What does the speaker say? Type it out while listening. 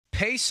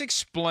Pace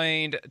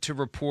explained to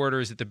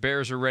reporters that the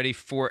Bears are ready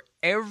for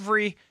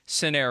every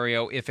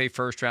scenario if a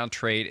first-round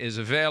trade is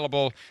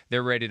available.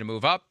 They're ready to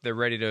move up. They're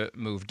ready to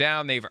move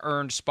down. They've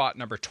earned spot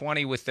number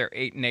 20 with their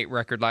 8-8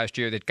 record last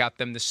year that got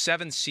them the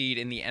 7th seed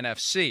in the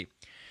NFC.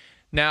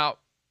 Now,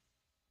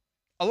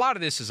 a lot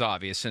of this is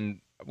obvious, and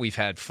we've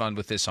had fun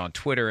with this on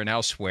Twitter and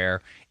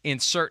elsewhere.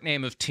 Insert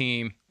name of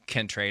team,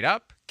 can trade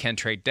up, can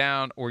trade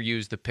down, or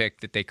use the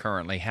pick that they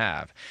currently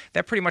have.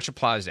 That pretty much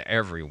applies to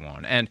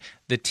everyone. And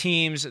the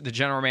teams, the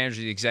general managers,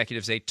 the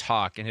executives, they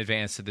talk in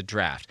advance of the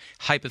draft.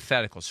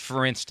 Hypotheticals,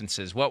 for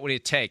instances, what would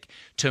it take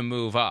to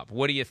move up?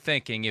 What are you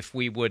thinking if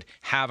we would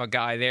have a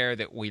guy there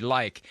that we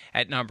like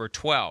at number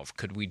 12?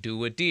 Could we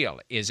do a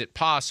deal? Is it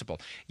possible?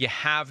 You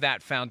have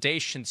that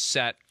foundation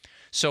set,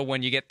 so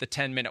when you get the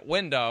 10-minute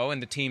window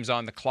and the team's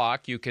on the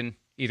clock, you can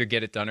either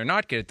get it done or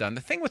not get it done.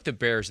 The thing with the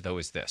Bears, though,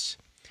 is this.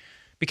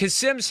 Because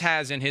Sims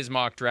has in his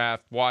mock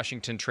draft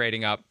Washington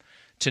trading up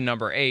to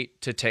number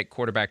 8 to take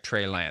quarterback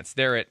Trey Lance.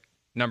 They're at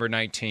number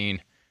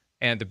 19,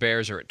 and the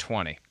Bears are at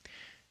 20.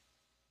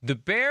 The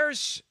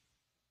Bears,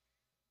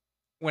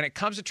 when it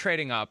comes to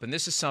trading up, and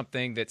this is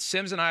something that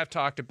Sims and I have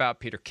talked about,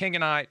 Peter King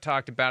and I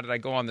talked about it. I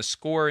go on The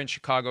Score in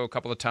Chicago a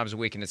couple of times a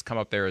week, and it's come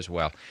up there as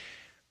well.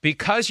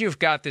 Because you've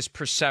got this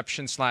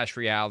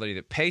perception/reality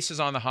that Pace is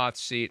on the hot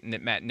seat and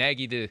that Matt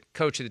Nagy, the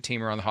coach of the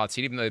team, are on the hot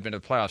seat, even though they've been to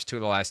the playoffs 2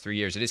 of the last 3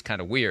 years, it is kind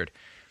of weird.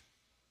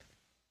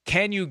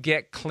 Can you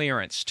get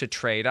clearance to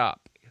trade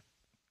up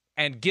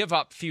and give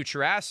up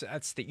future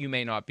assets that you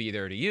may not be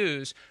there to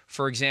use,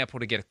 for example,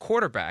 to get a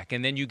quarterback?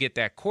 And then you get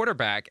that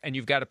quarterback, and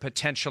you've got a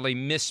potentially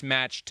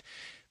mismatched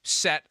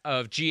set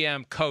of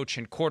GM, coach,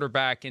 and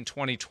quarterback in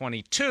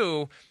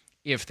 2022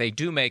 if they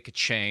do make a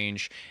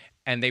change.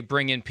 And they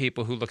bring in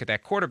people who look at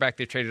that quarterback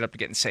they traded up to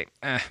get and say,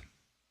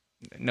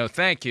 no,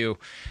 thank you.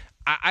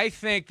 I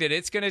think that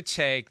it's going to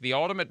take the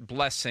ultimate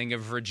blessing of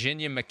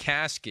Virginia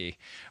McCaskey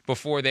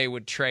before they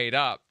would trade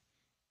up.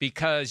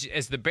 Because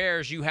as the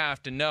Bears, you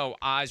have to know,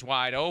 eyes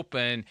wide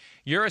open,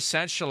 you're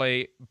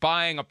essentially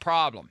buying a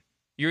problem.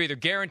 You're either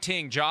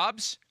guaranteeing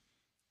jobs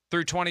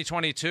through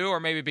 2022 or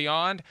maybe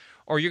beyond,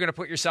 or you're going to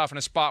put yourself in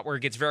a spot where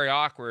it gets very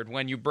awkward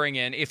when you bring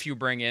in, if you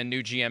bring in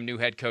new GM, new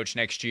head coach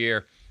next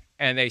year,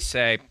 and they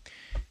say,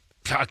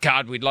 oh,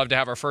 God, we'd love to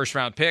have our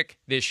first-round pick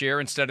this year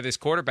instead of this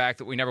quarterback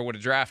that we never would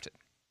have drafted.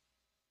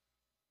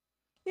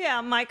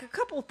 Yeah, Mike, a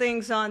couple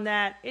things on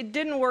that. It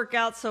didn't work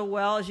out so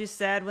well, as you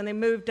said, when they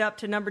moved up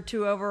to number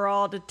 2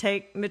 overall to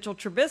take Mitchell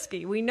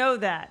Trubisky. We know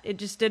that. It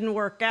just didn't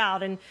work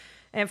out. And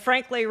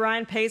frankly,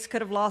 Ryan Pace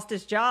could have lost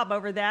his job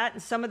over that.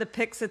 And some of the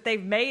picks that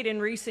they've made in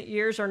recent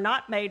years or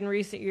not made in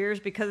recent years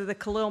because of the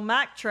Khalil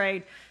Mack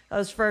trade,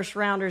 those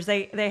first-rounders,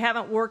 they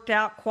haven't worked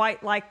out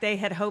quite like they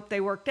had hoped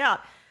they worked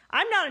out.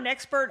 I'm not an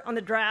expert on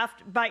the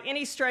draft by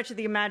any stretch of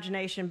the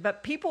imagination,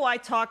 but people I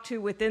talk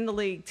to within the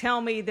league tell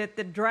me that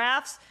the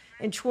drafts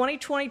in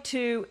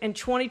 2022 and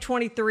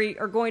 2023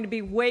 are going to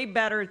be way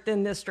better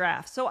than this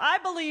draft. So I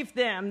believe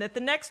them that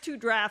the next 2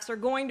 drafts are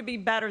going to be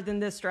better than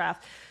this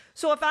draft.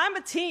 So if I'm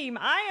a team,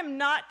 I am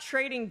not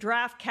trading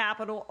draft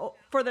capital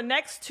for the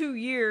next 2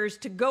 years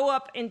to go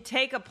up and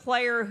take a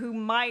player who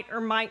might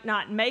or might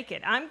not make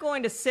it. I'm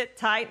going to sit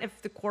tight.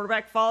 If the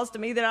quarterback falls to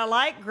me that I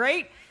like,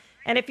 great.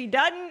 And if he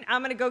doesn't,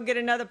 I'm going to go get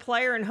another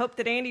player and hope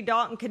that Andy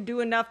Dalton can do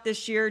enough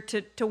this year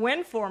to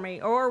win for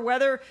me. Or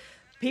whether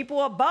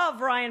people above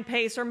Ryan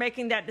Pace are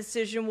making that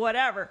decision,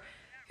 whatever.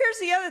 Here's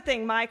the other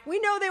thing, Mike. We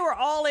know they were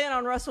all in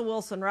on Russell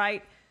Wilson,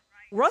 right?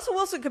 Russell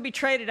Wilson could be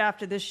traded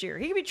after this year.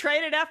 He could be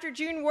traded after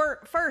June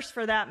 1st,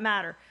 for that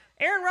matter.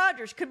 Aaron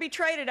Rodgers could be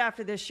traded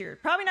after this year.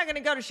 Probably not going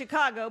to go to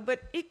Chicago,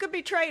 but he could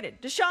be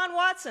traded. Deshaun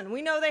Watson,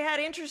 we know they had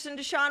interest in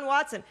Deshaun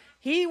Watson.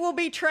 He will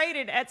be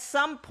traded at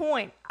some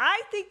point.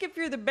 I think if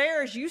you're the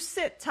Bears, you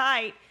sit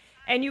tight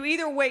and you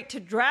either wait to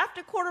draft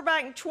a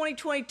quarterback in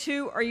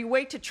 2022 or you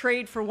wait to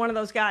trade for one of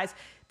those guys.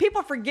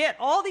 People forget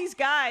all these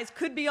guys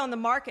could be on the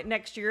market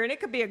next year, and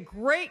it could be a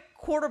great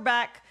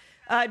quarterback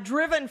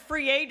driven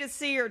free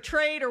agency or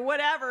trade or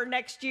whatever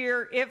next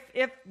year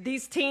if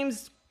these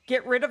teams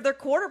get rid of their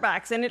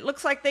quarterbacks. And it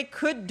looks like they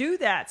could do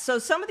that. So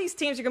some of these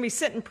teams are going to be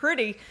sitting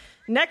pretty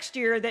next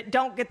year that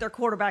don't get their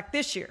quarterback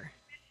this year.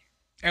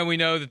 And we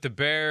know that the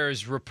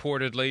Bears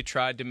reportedly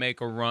tried to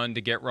make a run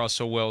to get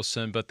Russell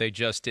Wilson, but they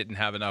just didn't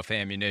have enough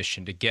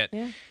ammunition to get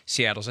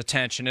Seattle's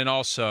attention. And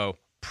also,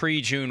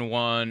 pre-June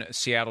 1,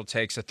 Seattle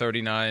takes a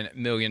 $39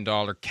 million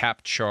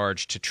cap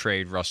charge to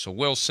trade Russell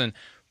Wilson.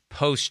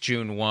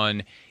 Post-June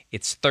 1,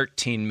 it's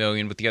 $13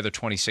 million, with the other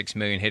 $26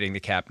 million hitting the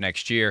cap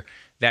next year.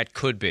 That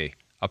could be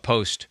a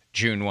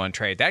post-June 1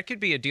 trade. That could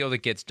be a deal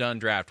that gets done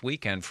draft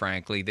weekend,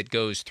 frankly, that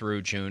goes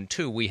through June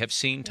 2. We have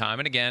seen time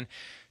and again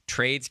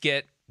trades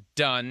get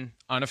done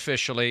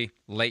unofficially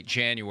late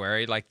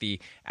January, like the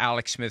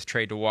Alex Smith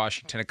trade to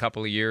Washington a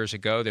couple of years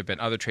ago. There have been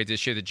other trades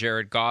this year. The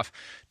Jared Goff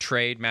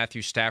trade,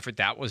 Matthew Stafford,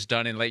 that was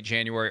done in late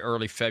January,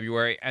 early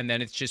February, and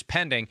then it's just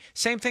pending.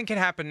 Same thing can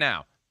happen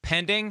now.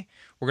 Pending,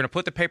 we're going to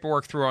put the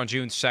paperwork through on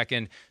June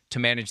 2nd to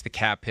manage the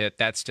cap hit.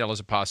 That still is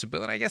a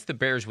possibility. I guess the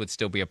Bears would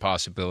still be a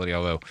possibility,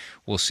 although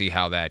we'll see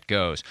how that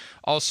goes.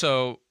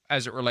 Also,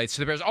 as it relates to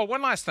the Bears. Oh,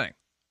 one last thing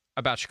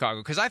about Chicago,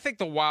 because I think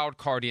the wild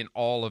card in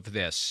all of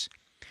this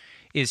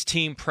is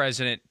team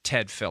president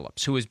Ted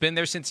Phillips, who has been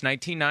there since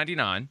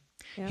 1999.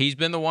 Yeah. He's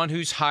been the one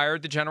who's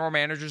hired the general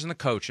managers and the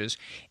coaches.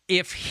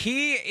 If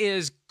he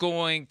is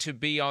going to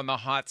be on the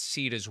hot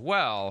seat as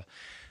well,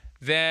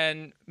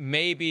 then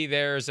maybe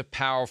there's a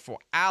powerful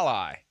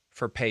ally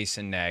for Pace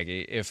and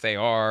Nagy if they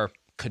are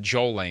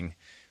cajoling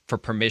for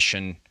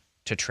permission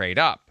to trade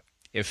up.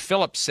 If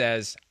Phillips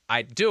says,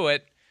 I'd do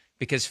it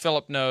because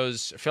Phillips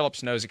knows,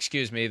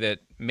 that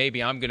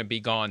maybe I'm going to be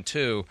gone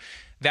too,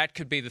 that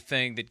could be the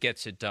thing that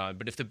gets it done.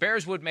 But if the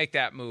Bears would make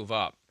that move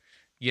up,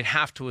 you'd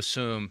have to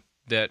assume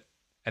that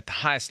at the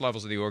highest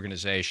levels of the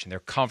organization, they're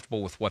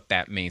comfortable with what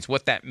that means.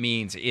 What that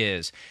means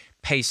is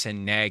Pace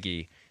and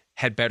Nagy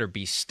had better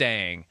be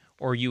staying,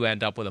 or you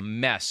end up with a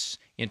mess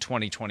in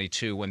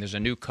 2022 when there's a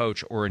new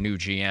coach or a new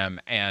GM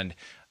and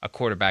a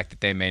quarterback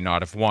that they may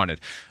not have wanted.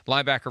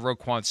 Linebacker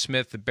Roquan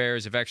Smith, the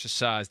Bears have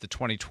exercised the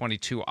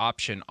 2022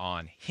 option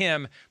on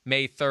him.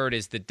 May 3rd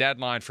is the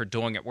deadline for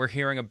doing it. We're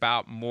hearing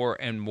about more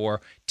and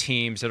more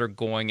teams that are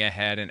going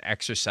ahead and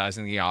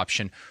exercising the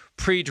option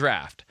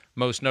pre-draft.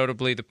 Most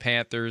notably the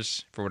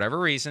Panthers, for whatever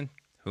reason,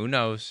 who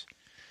knows?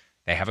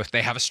 They have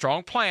a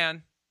strong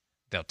plan.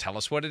 They'll tell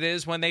us what it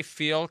is when they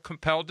feel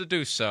compelled to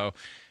do so.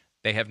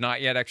 They have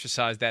not yet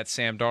exercised that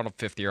Sam Darnold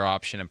fifth-year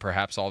option, and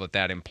perhaps all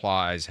that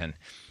implies. And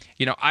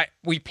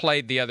we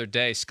played the other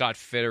day Scott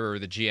Fitterer,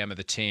 the GM of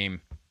the team,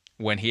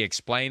 when he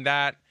explained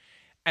that.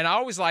 And I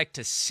always like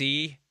to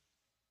see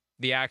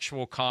the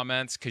actual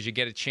comments because you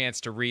get a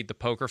chance to read the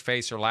poker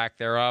face or lack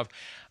thereof.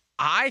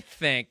 I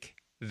think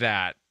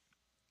that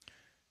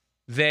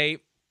they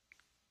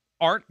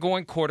aren't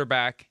going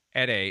quarterback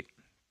at 8,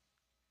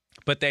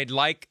 but they'd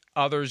like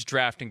others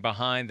drafting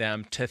behind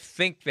them to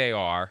think they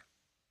are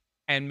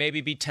and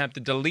maybe be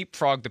tempted to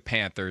leapfrog the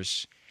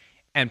Panthers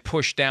and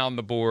push down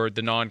the board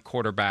the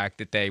non-quarterback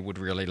that they would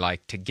really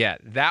like to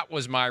get. That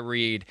was my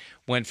read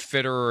when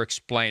Fitterer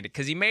explained it,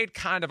 because he made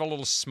kind of a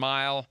little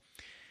smile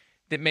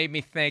that made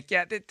me think,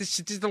 yeah, this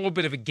is a little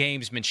bit of a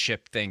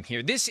gamesmanship thing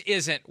here. This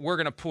isn't, we're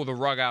going to pull the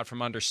rug out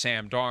from under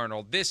Sam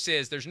Darnold. This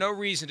is, there's no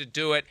reason to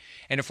do it,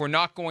 and if we're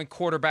not going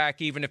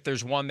quarterback, even if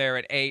there's one there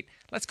at 8,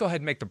 let's go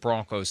ahead and make the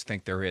Broncos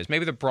think there is.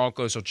 Maybe the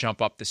Broncos will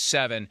jump up to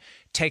 7,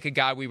 take a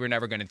guy we were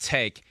never going to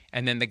take,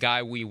 and then the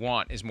guy we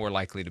want is more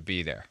likely to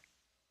be there.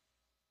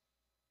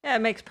 Yeah,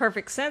 it makes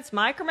perfect sense,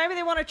 Mike. Or maybe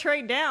they want to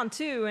trade down,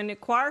 too, and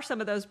acquire some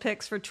of those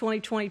picks for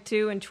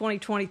 2022 and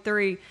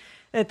 2023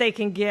 that they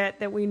can get,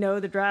 that we know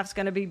the draft's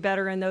going to be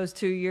better in those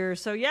 2 years.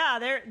 So,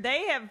 yeah,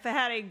 they have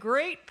had a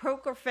great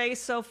poker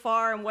face so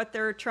far in what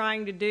they're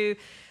trying to do.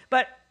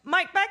 But,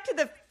 Mike, back to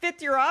the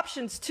fifth-year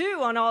options,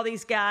 too, on all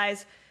these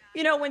guys.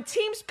 When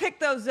teams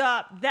pick those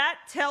up, that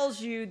tells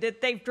you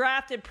that they've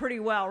drafted pretty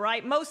well,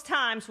 right? Most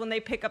times when they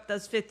pick up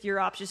those fifth-year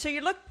options. So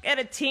you look at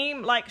a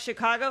team like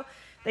Chicago,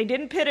 they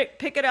didn't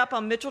pick it up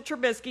on Mitchell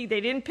Trubisky.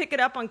 They didn't pick it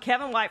up on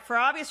Kevin White for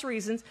obvious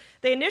reasons.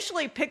 They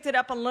initially picked it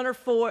up on Leonard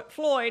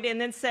Floyd and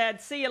then said,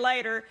 see you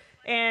later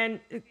and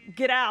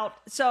get out.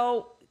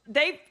 So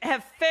they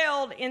have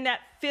failed in that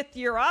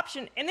fifth-year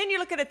option. And then you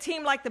look at a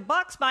team like the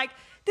Bucs, Mike.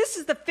 This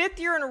is the 5th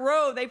year in a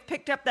row they've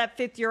picked up that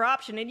fifth-year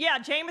option. And, yeah,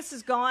 Jameis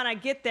is gone. I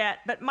get that.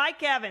 But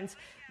Mike Evans,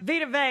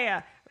 Vita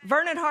Vea,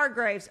 Vernon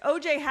Hargreaves,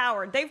 O.J.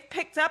 Howard, they've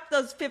picked up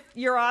those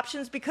fifth-year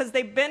options because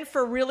they've been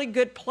for really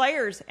good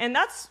players. And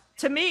that's,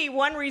 to me,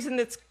 one reason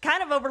that's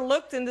kind of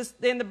overlooked in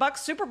the Bucs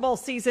Super Bowl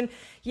season.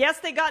 Yes,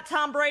 they got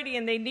Tom Brady,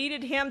 and they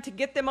needed him to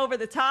get them over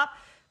the top.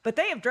 But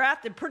they have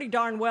drafted pretty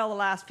darn well the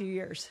last few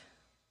years.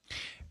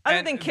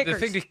 Other than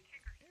kickers.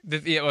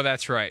 Well,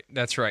 that's right.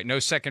 That's right. No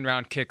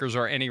second-round kickers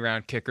or any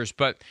round kickers.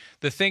 But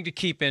the thing to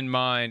keep in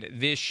mind,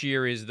 this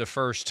year is the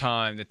first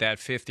time that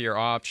fifth-year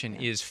option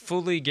is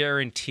fully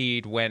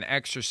guaranteed when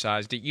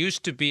exercised. It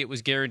used to be it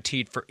was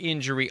guaranteed for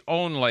injury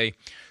only,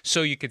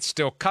 so you could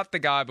still cut the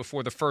guy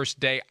before the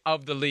first day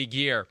of the league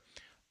year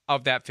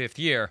of that 5th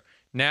year.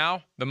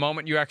 Now, the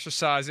moment you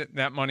exercise it,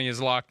 that money is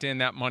locked in.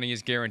 That money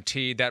is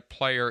guaranteed. That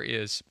player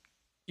is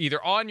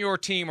either on your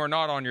team or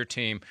not on your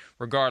team.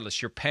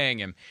 Regardless, you're paying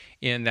him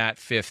in that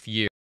 5th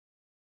year.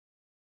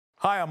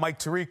 Hi, I'm Mike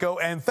Tirico,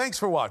 and thanks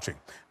for watching.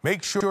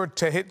 Make sure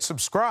to hit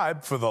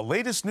subscribe for the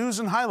latest news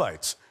and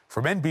highlights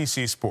from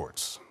NBC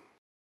Sports.